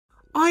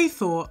I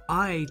thought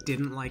I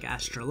didn't like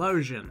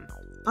Astrologian,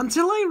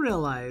 until I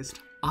realized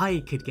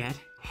I could get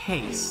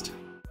haste.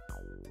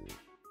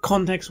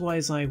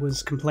 Context-wise, I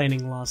was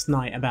complaining last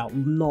night about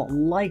not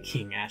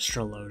liking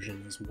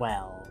Astrologian as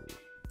well.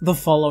 The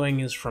following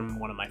is from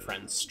one of my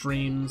friend's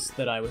streams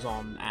that I was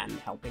on and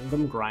helping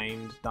them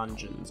grind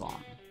dungeons on.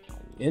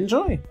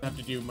 Enjoy! I have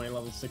to do my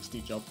level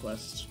 60 job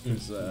quest,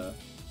 because,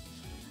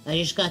 I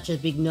just got your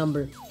big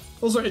number.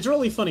 Also, it's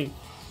really funny.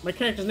 My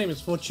character's name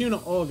is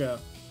Fortuna Olga.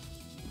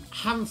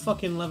 Haven't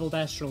fucking leveled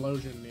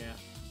Astrologian yet.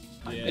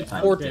 Yeah, It's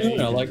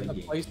Fortuna, like the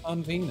place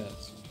on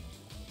Venus.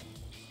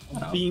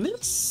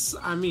 Venus?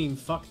 I mean,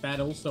 fuck, that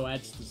also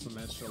adds to some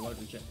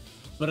Astrologian shit.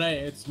 But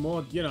it's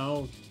more, you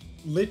know,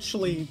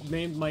 literally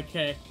named my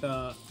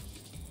character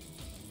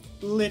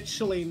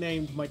Fortune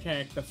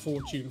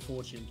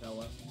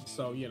Teller.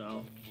 So, you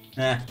know.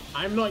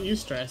 I'm not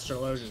used to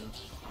Astrologian.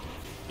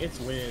 It's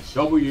weird.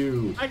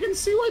 W. I can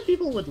see why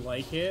people would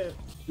like it.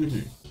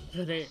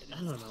 But I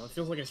don't know, it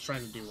feels like it's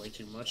trying to do way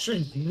too much.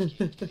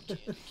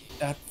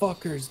 That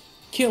fucker's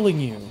killing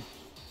you.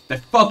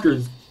 That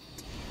fucker's...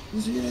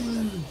 He's hitting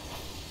them,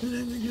 and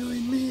then they're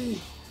killing me.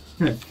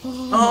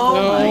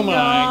 Oh my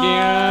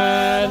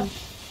god!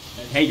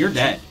 Hey, you're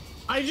dead.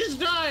 I just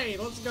died!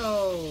 Let's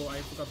go! I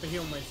forgot to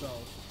heal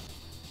myself.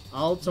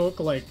 I'll talk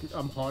like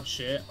I'm hot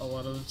shit a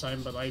lot of the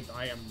time, but I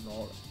am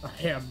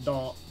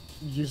not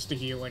used to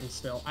healing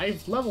still.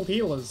 I've leveled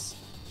healers.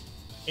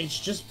 It's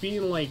just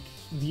been like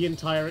the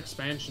entire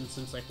expansion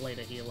since I played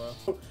a healer.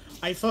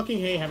 I fucking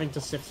hate having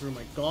to sift through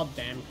my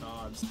goddamn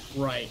cards.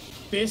 Right.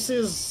 This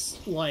is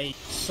like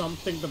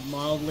something that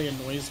mildly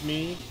annoys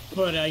me,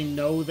 but I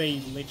know they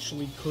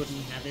literally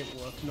couldn't have it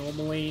work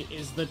normally,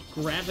 is that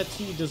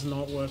gravity does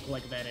not work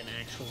like that in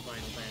actual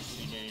Final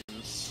Fantasy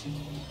games.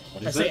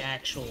 What I is say it?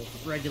 actual,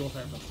 regular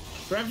Final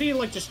Fantasy. Gravity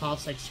like just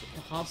halves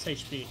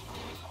HP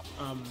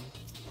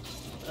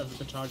of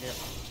the target.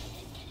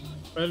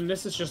 But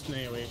this is just an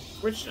AoE,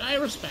 which I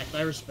respect.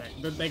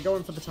 But they're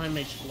going for the Time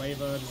Mage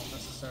flavor, not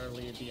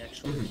necessarily the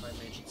actual Time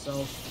Mage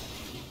itself.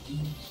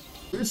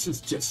 This is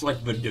just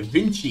like the Da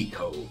Vinci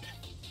Code.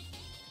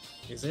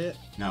 Is it?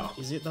 No.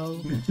 Is it though?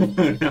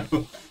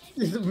 No.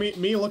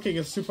 me looking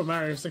at Super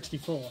Mario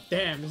 64.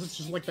 Damn, this is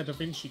just like the Da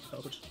Vinci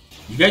Code.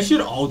 You guys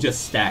should all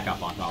just stack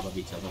up on top of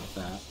each other with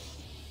that.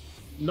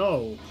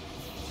 No.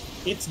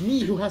 It's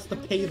me who has to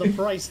pay the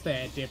price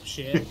there,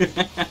 dipshit.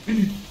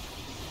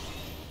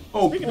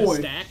 Oh Speaking boy. of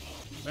stack,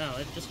 wow,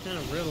 I just kind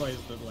of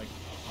realized that, like,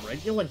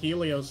 regular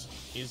Helios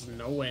is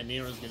nowhere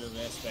near as good as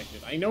I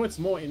expected. I know it's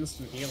more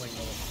instant healing,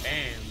 but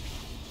damn.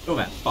 Go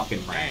that fucking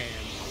rat.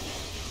 Damn.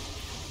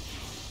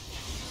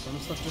 Some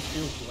stuff just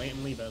feels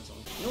blatantly better.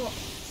 You know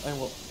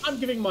what? I'm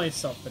giving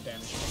myself the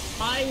damage.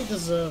 I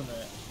deserve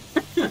it.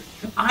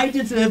 I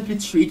deserve to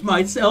treat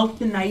myself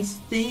to nice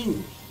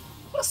things.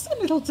 What's the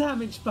little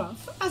damage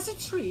buff as a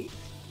treat?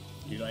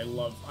 Dude, I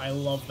love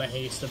the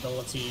haste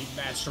ability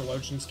the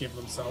Astrologians give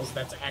themselves.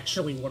 That's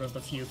actually one of the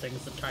few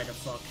things that kind of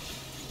fuck.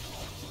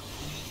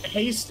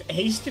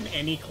 Haste in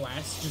any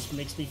class just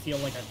makes me feel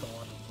like a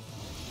god.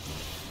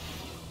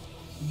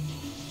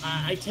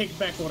 I take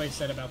back what I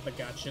said about the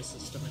gacha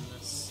system in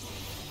this.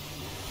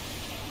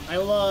 I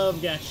love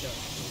gacha.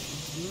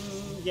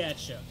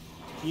 Gacha.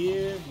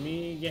 Give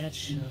me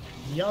gacha.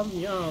 Yum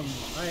yum.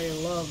 I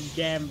love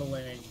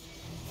gambling.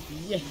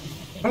 Yeah.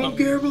 I'm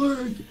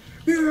gambling!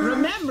 Yeah.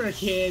 Remember,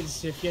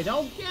 kids, if you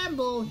don't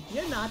gamble,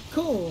 you're not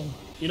cool.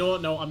 You know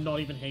what? No, I'm not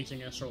even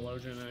hating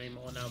Astrologian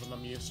anymore now that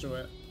I'm used to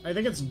it. I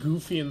think it's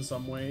goofy in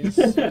some ways.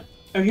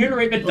 I'm here to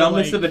rate the But,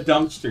 dumbest like- of a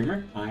dumb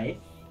streamer. Hi.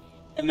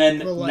 And then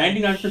But, like-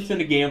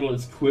 99% of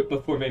gamblers quit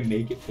before they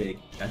make it big.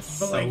 That's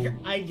But, so... like,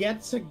 I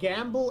get to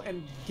gamble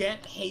and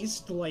get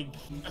haste, like,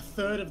 a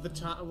third of the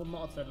time. Well,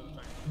 not a third of the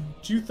time.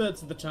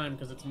 2/3 of the time,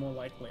 because it's more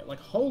likely. Like,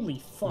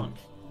 holy fuck.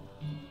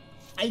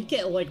 I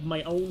get, like,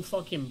 my own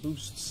fucking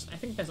boosts. I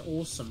think that's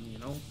awesome, you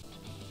know?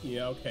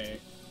 Yeah, okay.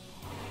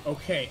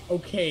 Okay,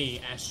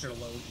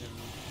 Astrologian.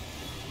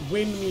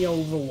 Win me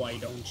over, why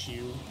don't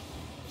you?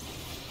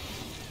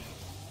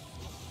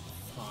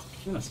 Fuck.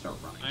 I'm gonna start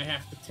running. I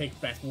have to take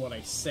back what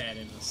I said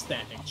in the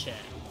static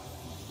chat.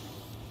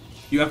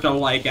 You have to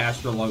like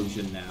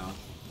Astrologian now.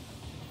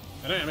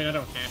 I don't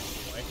have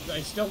to.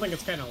 I still think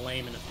it's kind of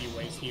lame in a few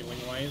ways,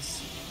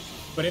 healing-wise.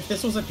 But if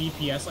this was a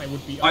DPS, I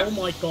would be... Oh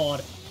my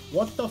god.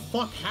 What the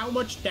fuck? How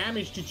much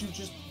damage did you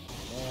just...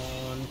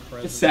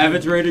 The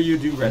Savage Raider you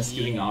do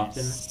rescuing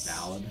often.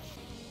 Valid.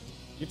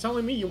 You're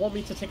telling me you want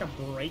me to take a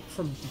break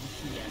from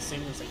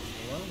DPSing as a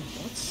healer?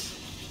 What?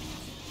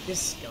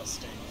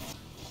 Disgusting.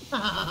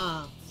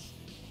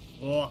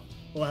 Oh,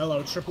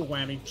 hello, triple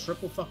whammy.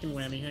 Triple fucking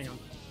whammy, hang on.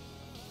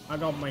 I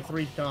got my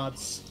 3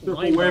 cards. Triple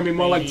Light whammy, up,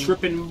 more like baby.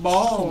 tripping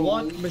balls.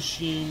 Slot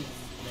machine.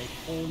 They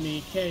call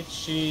me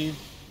catchy.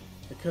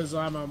 Because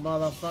I'm a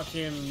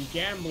motherfucking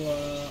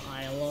gambler.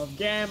 I love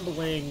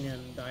gambling,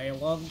 and I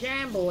love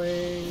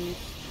gambling.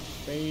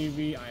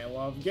 Baby, I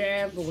love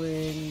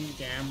gambling.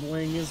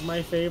 Gambling is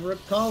my favorite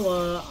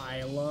color.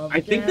 I love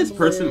think this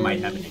person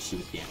might have an issue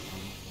with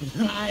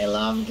gambling. I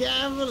love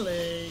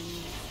gambling.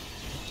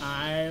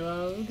 I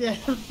love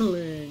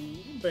gambling.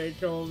 They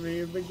call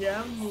me the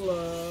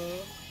gambler.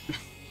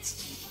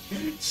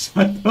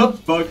 Shut the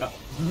fuck up.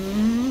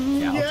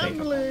 Yeah, I'll take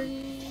Gambling.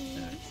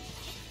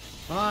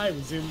 I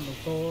was in the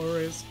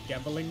forest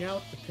gambling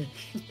out the pig.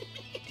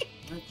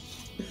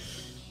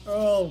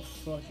 Oh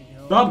fucking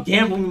hell! Stop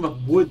gambling in the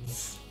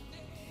woods.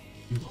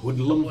 You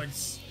hoodlum.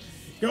 Woods.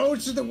 Go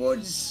to the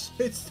woods.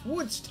 It's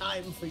woods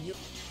time for you.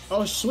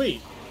 Oh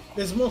sweet.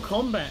 There's more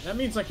combat. That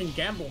means I can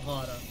gamble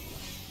harder.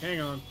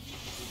 Hang on.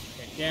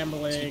 Okay,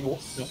 gambling.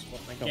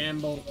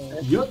 Gamble.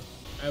 Yup.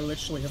 I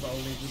literally have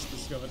only just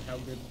discovered how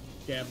good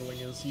gambling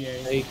is.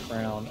 Yay. A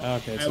crown.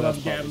 Okay, so I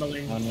love that's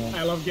probably gambling. on,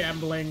 yeah. I love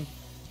gambling.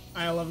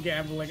 I love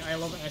gambling. I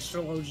love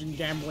astrologian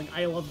gambling.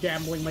 I love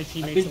gambling my I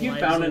teammates' think you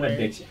lives found an away.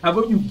 addiction. How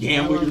about you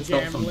gamble I love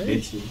yourself some gambling.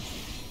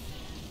 bitches?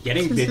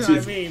 Getting I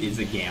bitches mean- is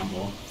a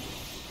gamble.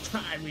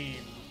 I mean,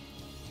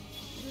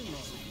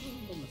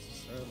 not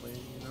necessarily.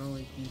 You know,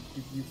 like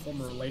you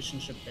form a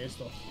relationship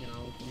based off, you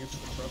know, mutual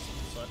trust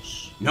and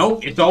such.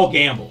 Nope, it's all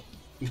gamble.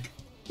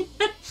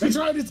 That's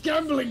right. It's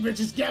gambling, bitch.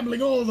 It's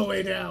gambling all the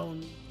way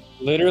down.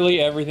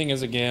 Literally everything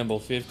is a gamble,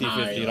 50-50.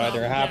 I It love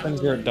either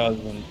happens or it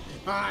doesn't.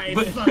 I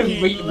But fucking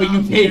when love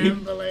you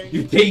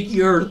gambling. take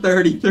your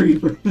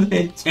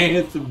 33%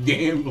 chance of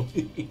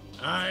gambling.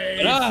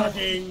 I Ah,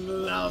 fucking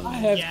love I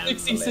have gambling.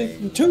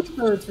 66 and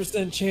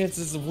 2/3%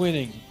 chances of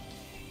winning.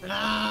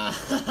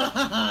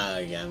 Ah,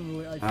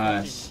 gambling. I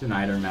fucking...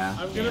 Schneider math.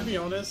 I'm gonna be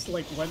honest.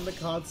 Like when the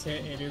cards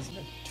hit, it is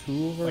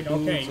Two like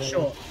okay, reviews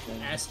sure.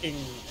 and- Asking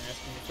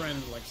a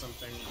friend like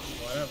something,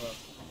 whatever.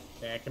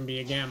 That can be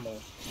a gamble.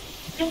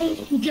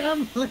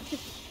 Gambling.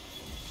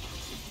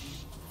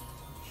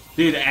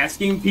 Dude,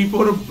 asking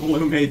people to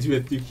Blue Mage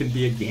with you can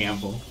be a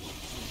gamble.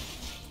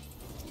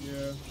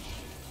 Yeah.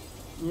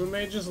 Blue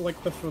Mage is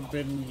like the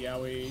forbidden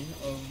yaoi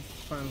of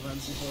Final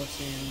Fantasy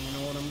XIV. You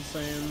know what I'm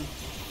saying?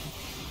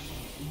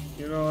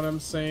 You know what I'm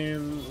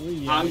saying? We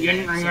You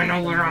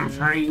know what I'm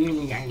saying?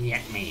 You can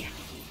get me.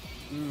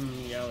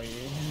 Yaoi.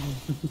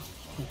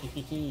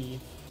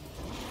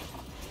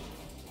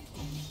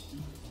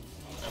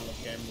 I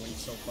love gambling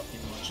so fucking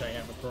much. I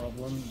have a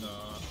problem.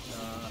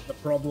 Nah. The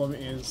problem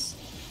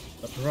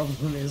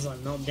is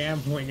I'm not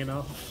gambling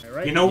enough.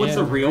 Right? You know what's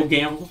Yeah. a real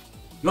gamble?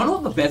 You wanna know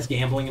what the best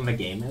gambling in the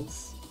game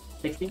is?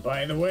 60? Do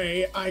By the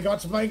way, I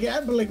got my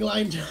gambling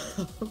lined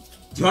up.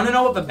 you wanna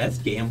know what the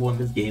best gamble in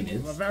this game I'm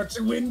is? about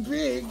to win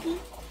big.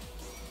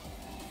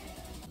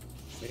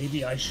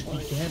 Maybe I should be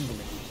gambling.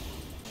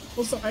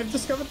 Also, I've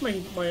discovered my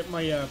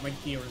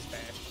gear is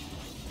bad.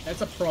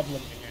 That's a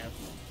problem I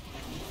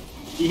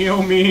have. You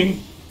know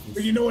me?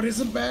 But you know what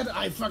isn't bad?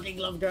 I fucking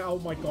love Oh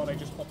my god, I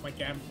just popped my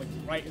gambling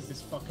right as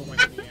this fucker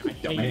went in here.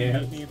 I hate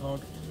you,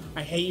 Neathog.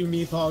 I hate you,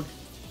 Neathog.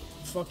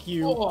 Fuck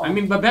you. Oh, I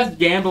mean, the best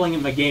gambling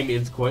in the game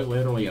is quite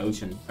literally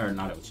ocean, or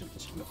not ocean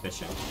fishing, but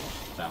fishing.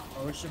 So.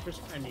 Ocean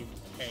fishing? I mean,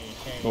 hey.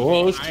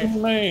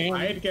 Ocean man.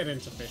 I'd get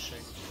into fishing.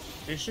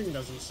 Fishing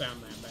doesn't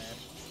sound that bad.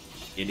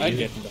 It I is.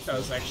 get into It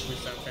does actually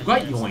sound kind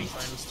Got of bad yoinked.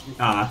 sometimes, to be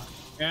fair. Ah,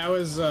 That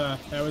was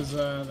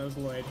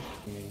Lloyd.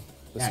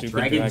 the yeah, stupid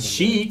dragon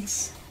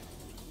cheeks.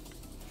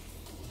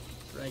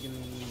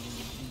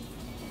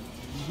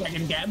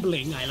 Dragon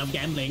gambling. I love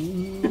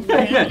gambling.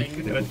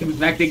 It comes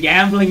back to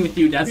gambling with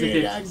you, doesn't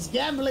it? It's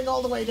gambling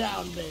all the way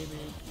down, baby.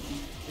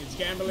 It's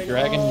gambling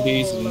Dragon all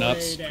these the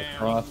nuts way down.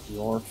 across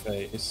your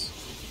face.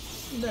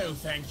 No,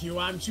 thank you.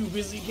 I'm too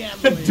busy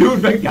gambling.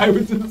 Dude, that guy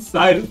was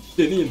inside of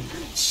Stinian.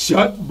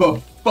 Shut the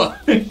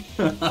fuck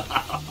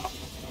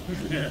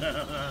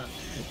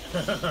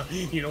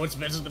You know what's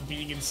better than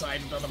being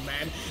inside another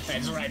man?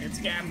 That's right, it's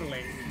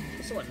gambling.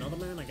 So another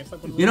man? I guess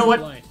that would You know what?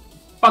 apply.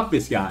 Fuck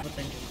this guy.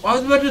 I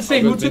was about to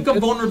say, who took a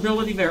Vintage?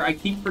 vulnerability there? I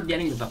keep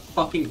forgetting there's a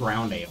fucking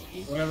ground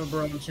AoE. Whatever,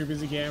 bro. I'm too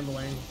busy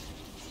gambling.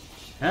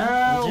 I'm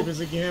too Help!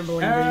 busy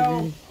gambling,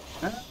 Help! baby.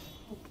 Help!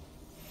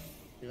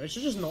 Dude, I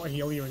should just not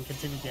heal you and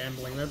continue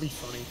gambling. That'd be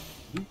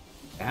funny.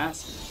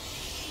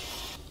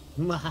 Ass.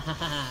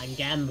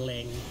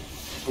 Gambling.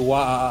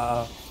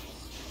 Wow.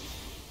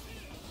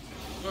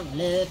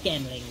 Love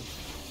gambling.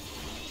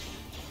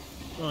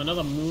 Oh,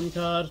 another moon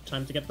card.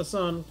 Time to get the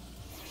sun.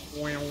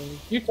 Wow.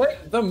 You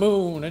take the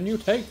moon and you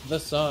take the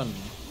sun.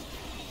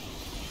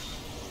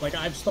 Like,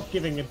 I've stopped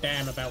giving a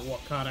damn about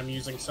what card I'm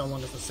using so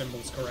long as the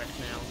symbol's correct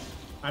now.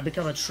 I've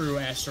become a true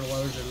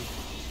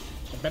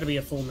astrologian. It better be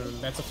a full moon.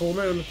 That's a full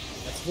moon.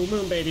 That's a full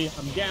moon, baby.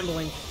 I'm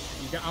gambling.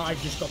 Oh, I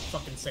just got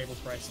fucking Sable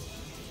Price.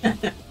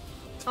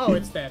 Oh,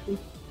 it's dead.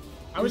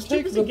 I was too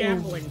take busy the moon.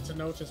 gambling to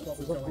notice what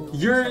was going on.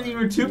 You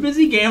were too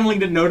busy gambling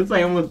to notice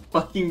I almost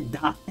fucking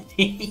died.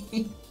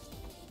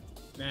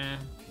 Nah.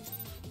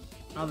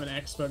 I'm an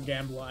expert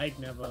gambler. I'd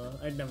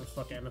never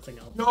fuck anything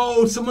up.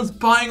 No, someone's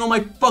buying all my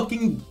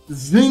fucking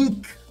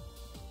zinc.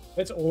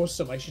 That's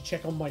awesome. I should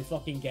check on my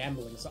fucking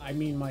gambling. So I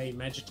mean my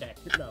Magitech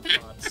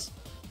parts.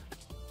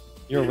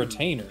 You're a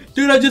retainer.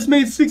 Dude, I just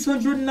made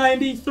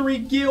 693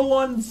 gil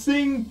on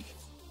zinc.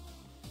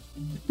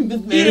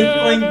 This man is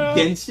playing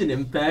Genshin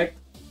Impact.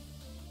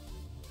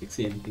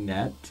 See anything to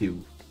add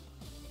to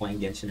playing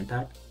Genshin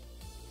Impact?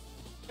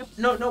 Yep,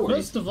 no worries.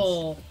 First of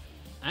all,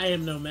 I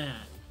am no man.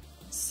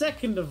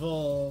 Second of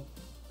all,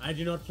 I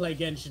do not play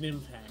Genshin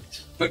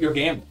Impact. But you're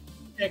gambling.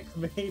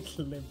 Checkmate,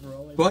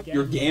 liberal. It's But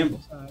you're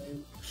gambling gambling.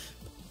 time.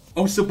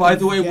 Oh, so by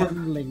the way, we're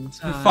Gambling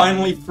time.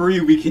 finally free.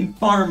 We can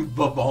farm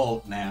the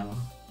vault now.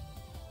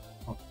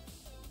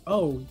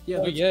 Oh, yeah.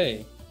 Oh, that's-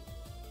 yay.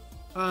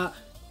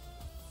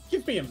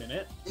 Give me a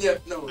minute. Yeah,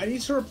 no. I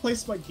need to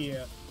replace my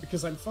gear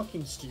because I'm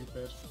fucking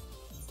stupid.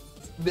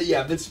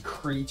 Yeah, this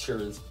creature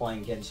is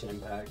playing Genshin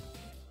Impact.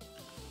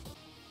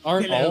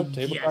 Aren't Hello, all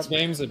tabletop yes,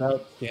 games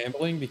about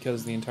gambling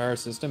because the entire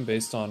system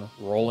based on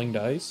rolling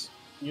dice?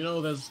 You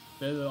know, there's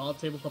a lot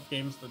of tabletop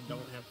games that don't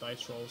have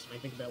dice rolls, and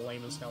I think they're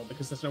lame as hell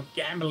because there's no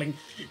gambling.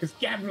 Because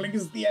gambling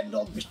is the end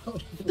all be all.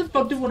 What the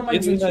fuck did one of my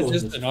Isn't that mutuals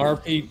just an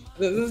RP?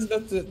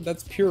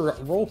 That's pure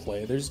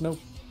roleplay. There's no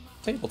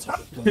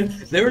tabletop.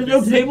 There is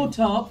no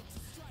tabletop.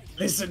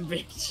 Listen,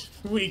 bitch,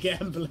 we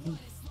gambling.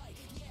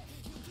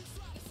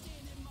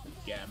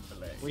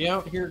 Gambling. We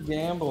out here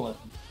gambling.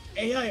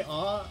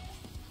 AIR,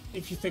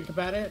 if you think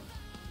about it,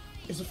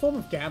 is a form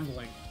of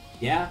gambling.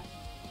 Yeah.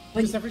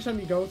 Because every time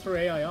you go through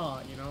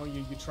AIR, you know,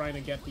 you're trying to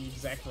get the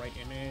exact right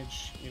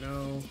image, you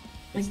know?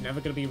 It's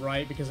never gonna be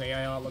right because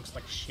AIR looks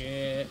like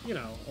shit, you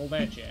know, all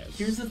that jazz.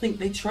 Here's the thing,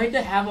 they tried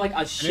to have like a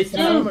And shit it's the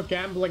form ton. of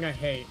gambling I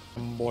hate.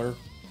 Gambler.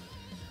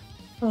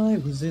 I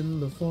was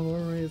in the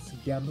forest,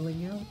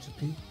 gambling out to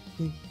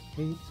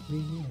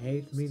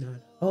hate me not.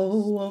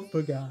 Oh, I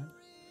forgot.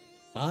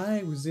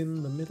 I was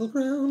in the middle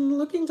ground,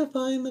 looking to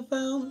find the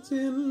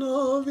fountain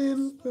of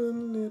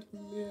infinite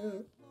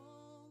mirror.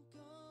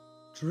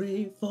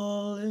 Tree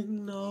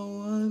falling, no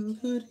one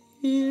could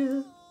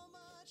hear.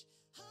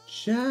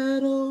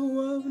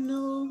 Shadow of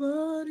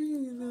nobody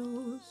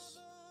knows.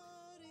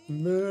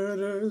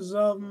 Murders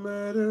of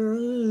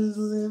murderers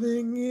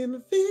living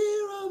in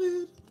fear of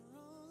it.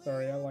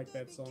 Sorry, I like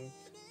that song.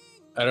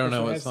 I don't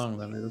know It what has- song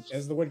that is.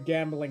 There's the word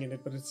gambling in it,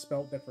 but it's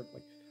spelled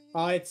differently.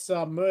 It's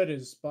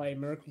Murders by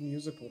Miracle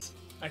Musical.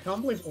 I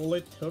can't believe all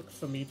it took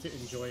for me to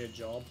enjoy a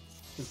job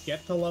was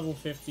get to level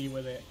 50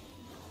 with it,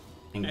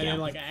 and then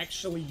like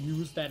actually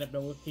use that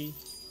ability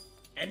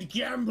and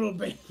gamble,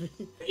 baby.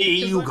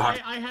 You 'Cause,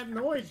 got I had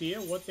no idea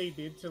what they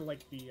did to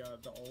like the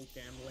old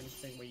gambling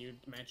thing where you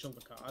match all the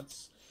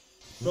cards.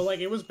 But like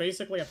it was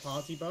basically a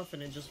party buff,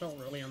 and it just felt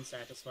really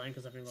unsatisfying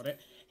because everyone got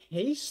it.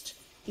 Haste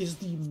is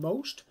the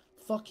most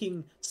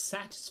fucking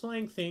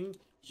satisfying thing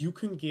you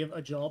can give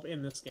a job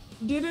in this game.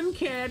 Didn't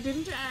care,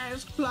 didn't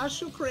ask,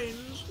 plus you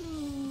cringe.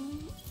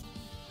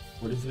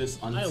 What is this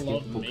I unskippable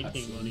love making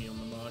cutscene? money on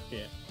the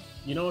market.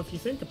 You know, if you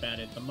think about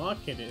it, the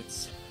market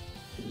is...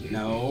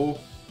 No.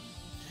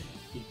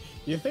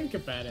 You think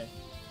about it.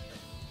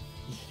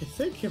 You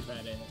think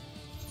about it.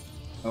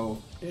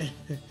 Oh.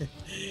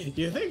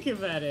 You think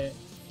about it.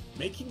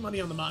 Making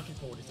money on the market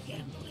board is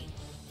gambling.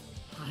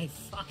 I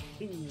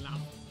fucking love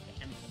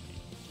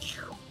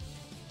gambling.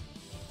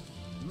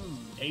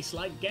 Tastes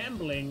like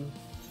gambling.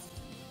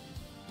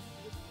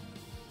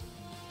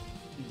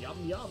 Yum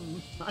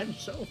yum. I'm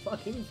so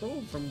fucking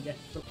full from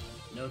gambling.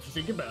 You know, if you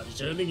think about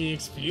it, earning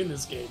EXP in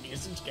this game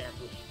isn't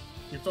gambling.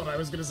 You thought I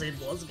was gonna say it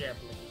was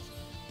gambling.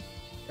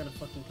 What kind of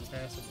fucking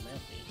comparison would that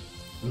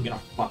be? I'm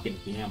gonna fucking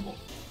gamble.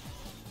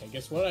 Hey,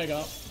 guess what I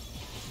got?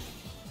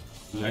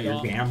 You got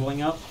your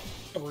gambling up?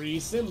 3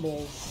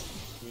 symbols.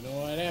 You know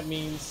what that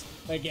means.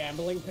 The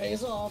gambling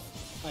pays off.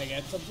 I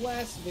get to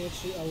blast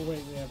bitch. Oh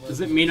wait, yeah, bro.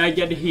 Does it mean I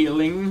get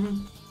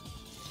healing?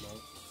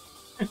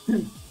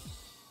 No.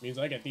 Means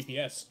I get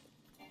DPS.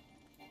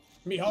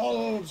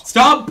 Behold!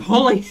 Stop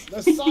pulling!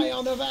 The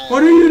Scion of Ash!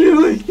 What are you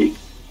doing?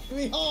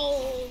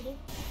 Behold!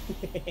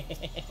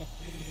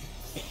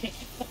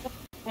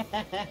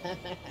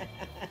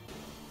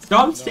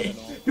 Stop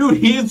Dude,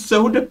 he is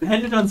so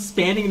dependent on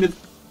standing in this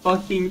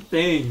fucking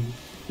thing.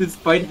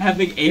 Despite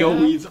having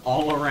AoEs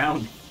all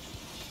around.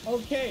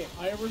 Okay,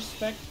 I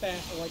respect that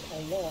like a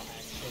lot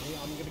actually.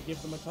 I'm gonna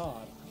give them a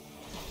card.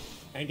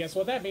 And guess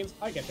what that means?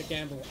 I get to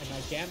gamble, and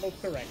I gamble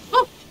correctly.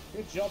 Oh.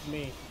 Good job,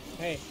 me.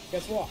 Hey,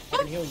 guess what? I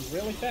can heal you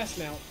really fast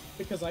now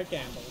because I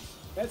gambled.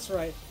 That's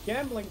right,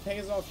 gambling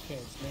pays off,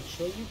 kids. Make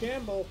sure you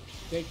gamble.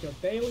 Take your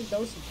daily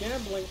dose of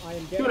gambling. I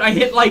am Dude, I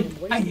hit like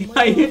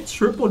I hit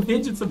triple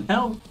digits of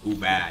health. Too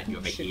bad, you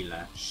have a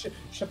healer. Shut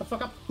the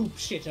fuck up, poop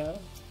shitter.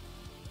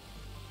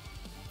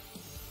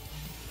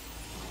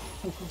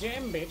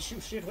 Damn bitch, you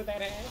shit with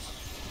that ass.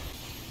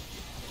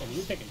 And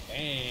you taking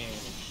damage.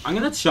 I'm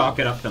gonna chalk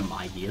it up to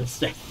my gear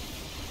stick.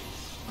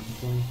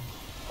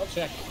 I'll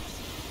check.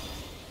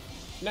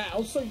 Now,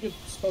 also you're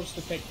supposed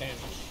to take damage.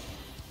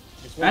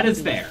 That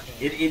is fair.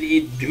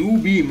 It do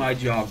be my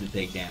job to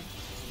take damage.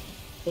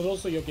 But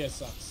also your gear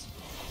sucks.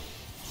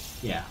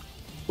 Yeah.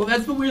 Well,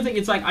 that's the weird thing.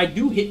 It's like I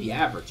do hit the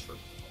average for.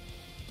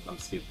 I'm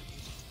stupid.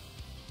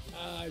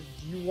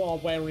 You are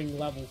wearing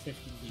level 50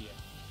 gear.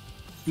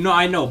 No,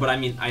 I know, but I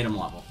mean item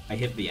level. I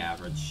hit the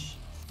average.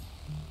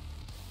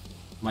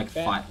 I'm like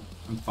That-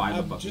 I'm 5 I'm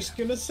above. just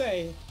gonna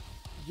say,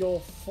 your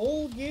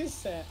full gear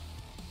set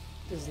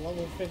is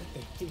level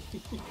 50.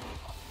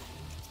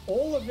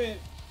 All of it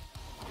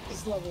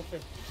is level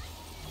 50.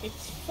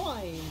 It's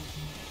fine.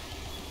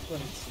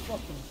 when it's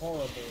fucking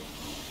horrible.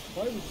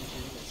 Why would you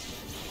do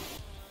this?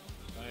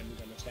 I'm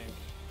gonna tank.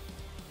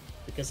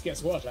 Because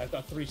guess what? I've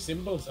got 3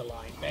 symbols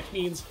aligned. That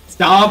means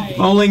Stop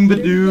bullying the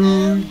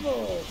dude!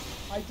 gamble.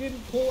 I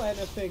didn't pull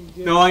anything,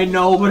 dude. No, I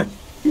know, but...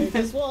 Hey,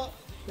 guess what?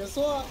 Guess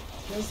what?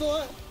 Guess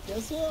what?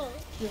 Guess what?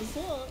 Guess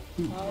what?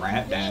 I'm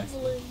Rat bastard.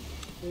 gambling.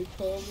 They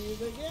call me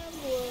the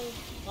gambler.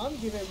 I'm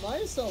giving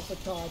myself a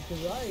card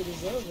because I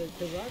deserve it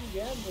because I'm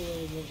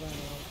gambling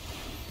around.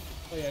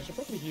 Oh yeah, I should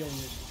probably heal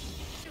you.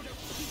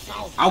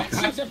 Oh, Ow,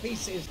 pieces of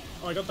pieces.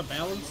 Oh, I got the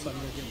balance. I'm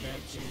gonna give that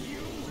to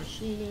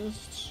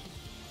machinist.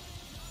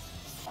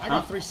 I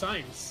got 3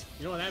 signs.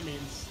 You know what that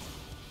means?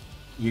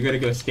 You're gonna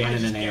go stand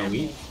in an gambled.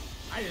 AoE?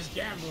 I just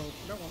gambled.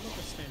 No, I'm not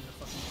gonna stand in a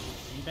fucking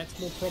AoE. That's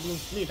more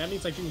problems for me. That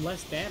means I do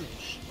less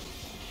damage.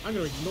 I'm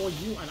gonna ignore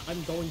you, and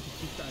I'm going to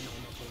keep that. No,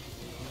 I'm not going to.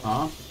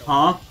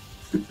 Huh?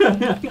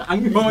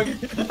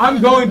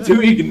 I'm going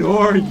to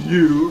ignore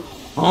you.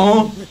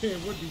 Huh? It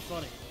would be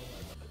funny.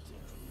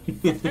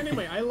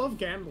 Anyway, I love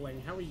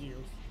gambling. How are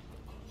you?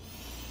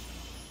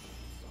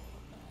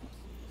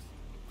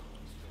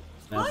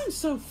 I'm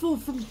so full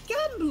from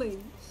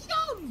gambling.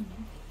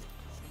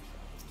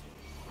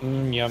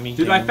 Yum. Yummy.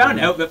 Dude, I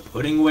found out that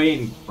Pudding Way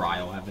and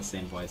Cryo have the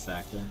same voice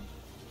actor.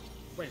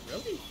 Wait,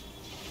 really?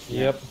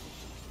 Yep.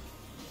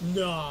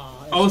 Nah.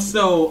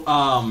 Also,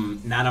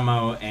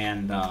 Nanamo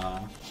and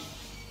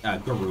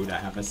Garuda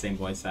have the same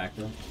voice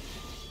actor.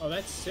 Oh,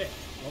 that's sick.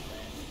 Love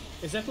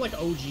that. Is that like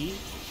OG?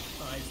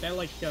 Is that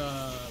like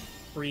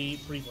pre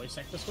voice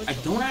actor switch? I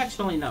don't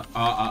actually know.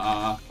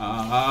 I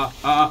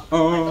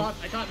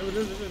got.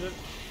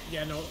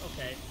 Yeah, no.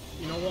 Okay.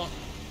 You know what?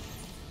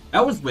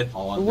 That was with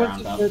Holland What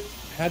Roundup.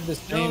 had the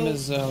same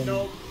as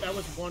no, that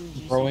was one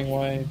GC. Growing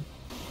Way.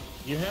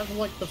 You have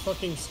like the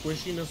fucking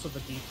squishiness of the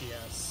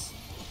DPS.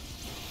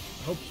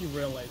 I hope you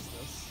realize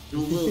this.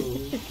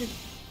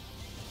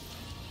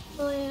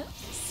 Well,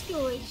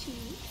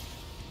 squishy.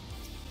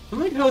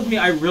 Something tells me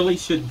I really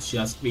should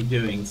just be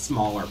doing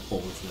smaller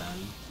pulls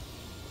then.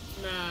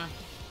 Nah.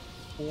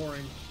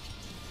 Boring.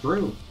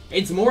 True.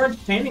 It's more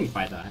entertaining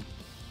by that.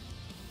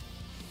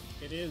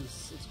 It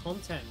is. It's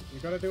content. You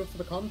gotta do it for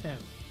the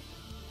content.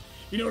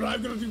 You know what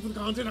I'm gonna do for the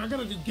content? I'm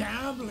gonna do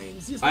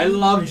gambling. See, I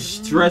love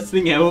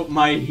stressing out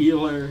my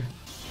healer.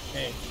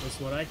 Hey, that's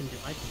what I can do.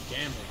 I can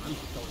gamble. I'm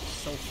going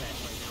so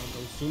fast right now.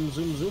 Those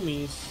zoom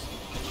zoomies.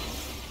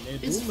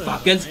 This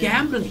fucker's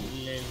gambling.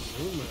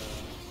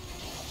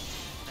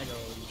 I go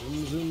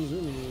zoom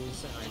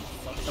zoomies. And I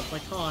fucked up my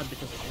card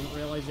because I didn't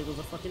realize it was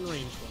a fucking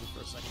ranged one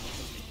for a second.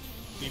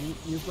 I didn't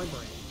use my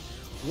brain.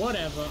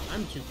 Whatever,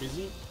 I'm too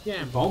busy.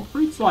 Gambling.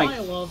 Valkyrie's like I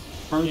love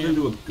turns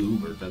gambling. into a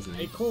goober, doesn't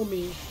They he? call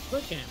me the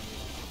gambler.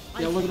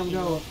 Yeah, look at him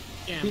go.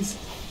 He's...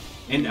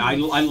 And I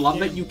love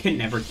that you can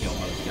never kill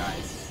those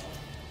guys.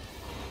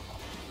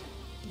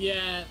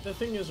 Yeah, the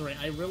thing is, right,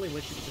 I really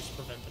wish you could just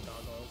prevent the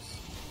gargoyles.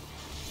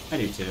 I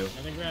do too.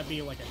 I think that'd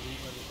be like a neat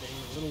little thing,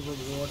 a little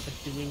reward for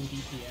doing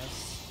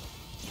DPS.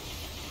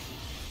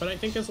 But I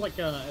think as like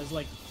gear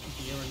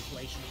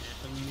inflation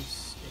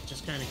happens, it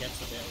just kind of gets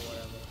a bit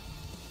whatever.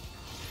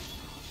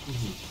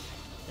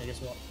 I guess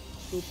what?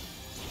 Oop.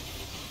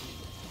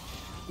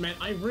 Man,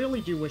 I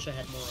really do wish I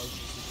had more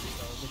OGCs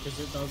though, because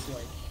it does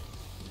like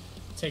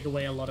take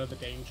away a lot of the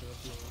danger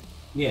of doing.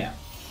 Yeah.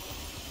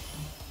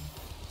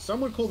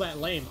 Some would call that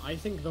lame. I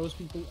think those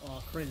people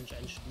are cringe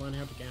and should learn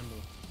how to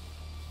gamble.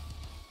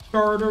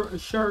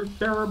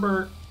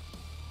 Sherbert.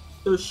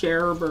 The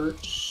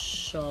Sherbert.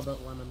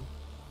 Sherbet lemon.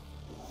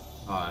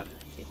 God.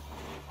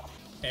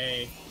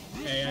 Hey,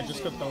 I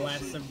just got the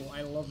last symbol.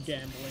 I love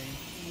gambling.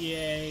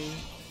 Yay.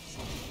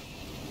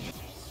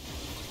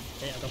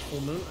 Hey, I got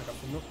full moon.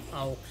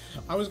 Oh,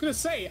 I was gonna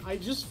say, I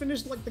just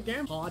finished like the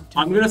gamble.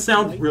 I'm gonna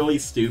sound really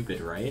stupid,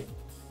 right?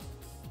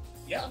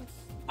 Yeah.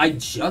 I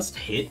just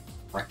hit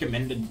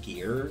recommended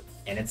gear,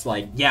 and it's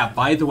like, yeah,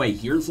 by the way,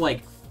 here's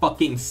like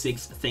fucking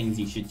 6 things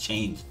you should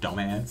change,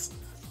 dumbass.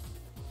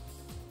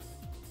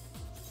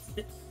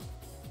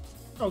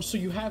 Oh, so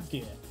you have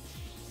gear?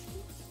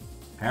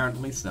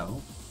 Apparently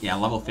so. Yeah,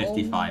 level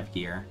 55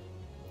 gear.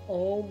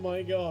 Oh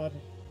my god.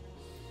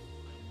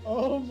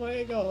 Oh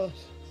my god.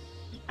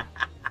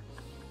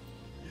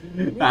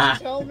 Would you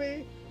tell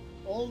me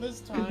all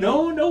this time?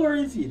 No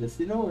worries, Edith.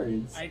 No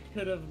worries. I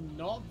could have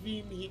not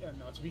been here.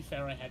 No, to be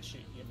fair, I had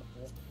shit here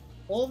before.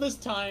 All this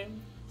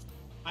time,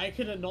 I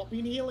could have not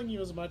been healing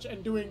you as much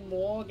and doing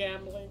more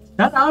gambling.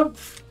 Shut up,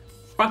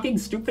 fucking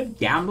stupid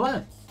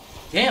gambler.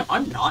 Damn,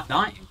 I'm not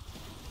dying.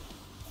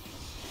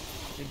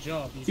 Good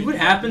job. See what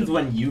happens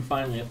when you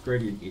finally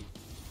upgrade your gear.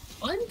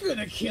 I'm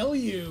gonna kill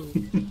you.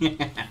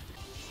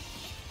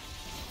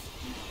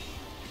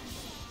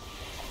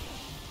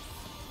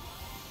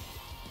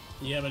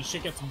 Yeah, but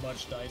shit gets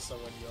much nicer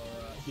when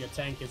your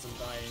tank isn't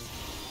dying.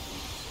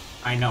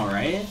 I know,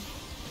 right?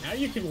 Now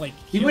you can like.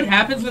 See what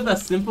happens with a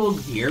simple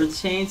gear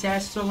change,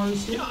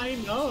 Astrologian? Yeah, I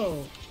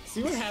know.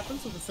 See what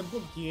happens with a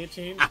simple gear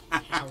change,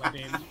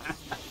 Paladin. Yeah,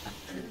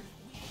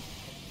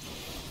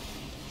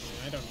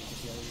 I don't need to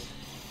heal you.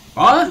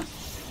 What?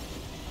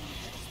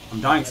 I'm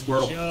dying,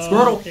 Squirtle.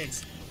 Joking.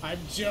 Squirtle! I'm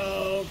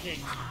joking.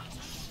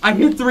 I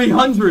hit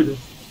 300! You're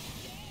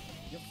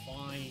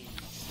fine.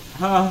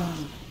 Ah.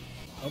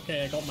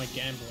 Okay, I got my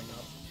gambling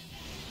up.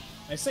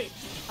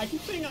 I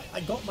keep saying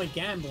I got my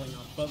gambling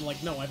up, but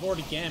like, no, I've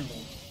already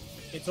gambled.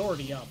 It's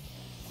already up.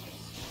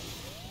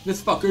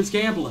 This fucker's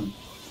gambling.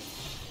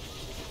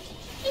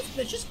 This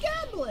bitch is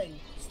gambling!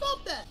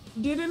 Stop that!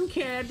 Didn't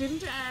care,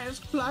 didn't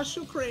ask, plus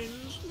you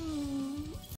cringe.